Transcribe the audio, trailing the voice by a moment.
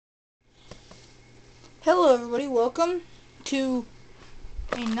Hello everybody, welcome to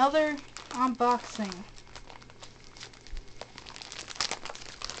another unboxing.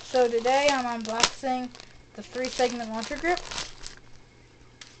 So today I'm unboxing the 3-segment launcher grip,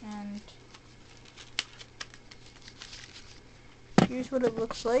 and here's what it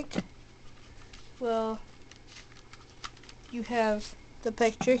looks like. Well, you have the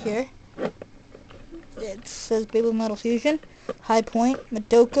picture here. It says Beyblade Metal Fusion, High Point,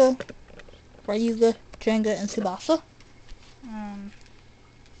 Madoka, Ryuga, Jenga, and Tsubasa.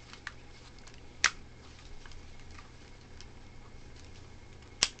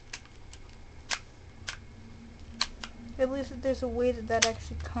 I believe that there's a way that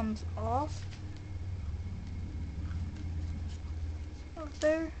actually comes off of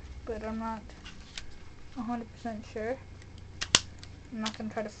there, but I'm not 100% sure. I'm not going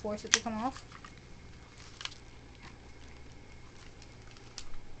to try to force it to come off.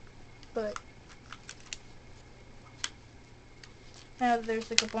 But I know that there's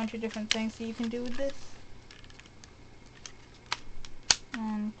like a bunch of different things that you can do with this.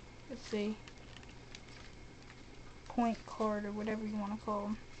 And let's see, point card or whatever you want to call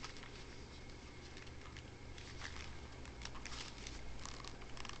them.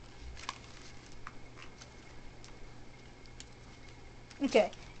 Okay,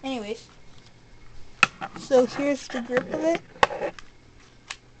 anyways, so here's the grip of it.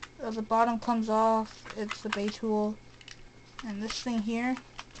 The bottom comes off, it's the bay tool, and this thing here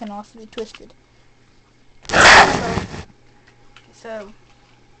can also be twisted. So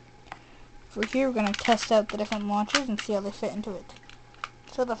for here we're going to test out the different launchers and see how they fit into it.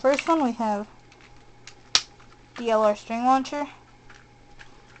 So the first one we have the LR string launcher.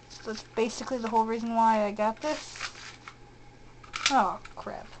 So that's basically the whole reason why I got this. Oh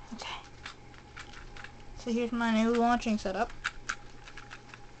crap. Okay. So here's my new launching setup.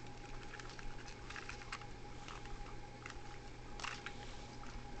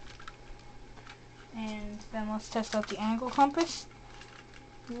 And then let's test out the angle compass,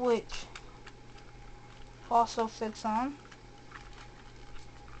 which also fits on.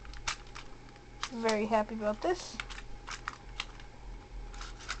 Very happy about this.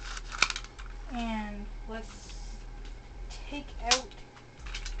 And let's take out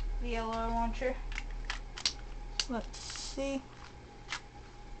the LR launcher. Let's see.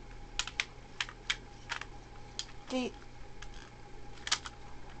 The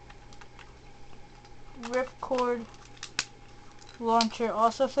ripcord launcher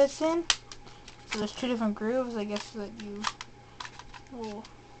also fits in. So there's two different grooves, I guess, that you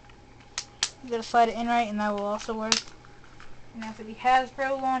gotta slide it in right, and that will also work. And now for the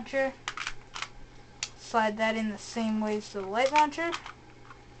Hasbro launcher, slide that in the same way as the light launcher.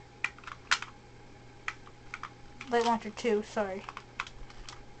 Light launcher 2, sorry.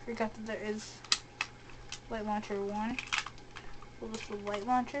 Forgot that there is light launcher 1. Well, this is the light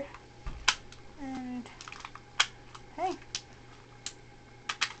launcher. And hey,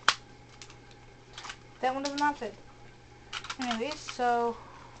 that one does not fit. Anyways, so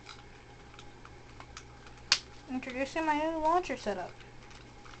introducing my new launcher setup.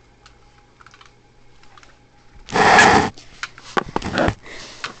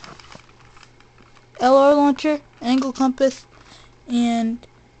 LR launcher, angle compass, and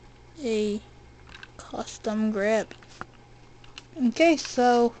a custom grip. Okay,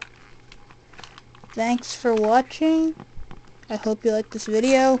 so thanks for watching. I hope you liked this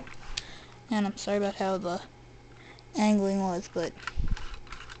video, and I'm sorry about how the angling was, but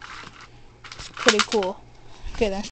it's pretty cool. Okay, thanks.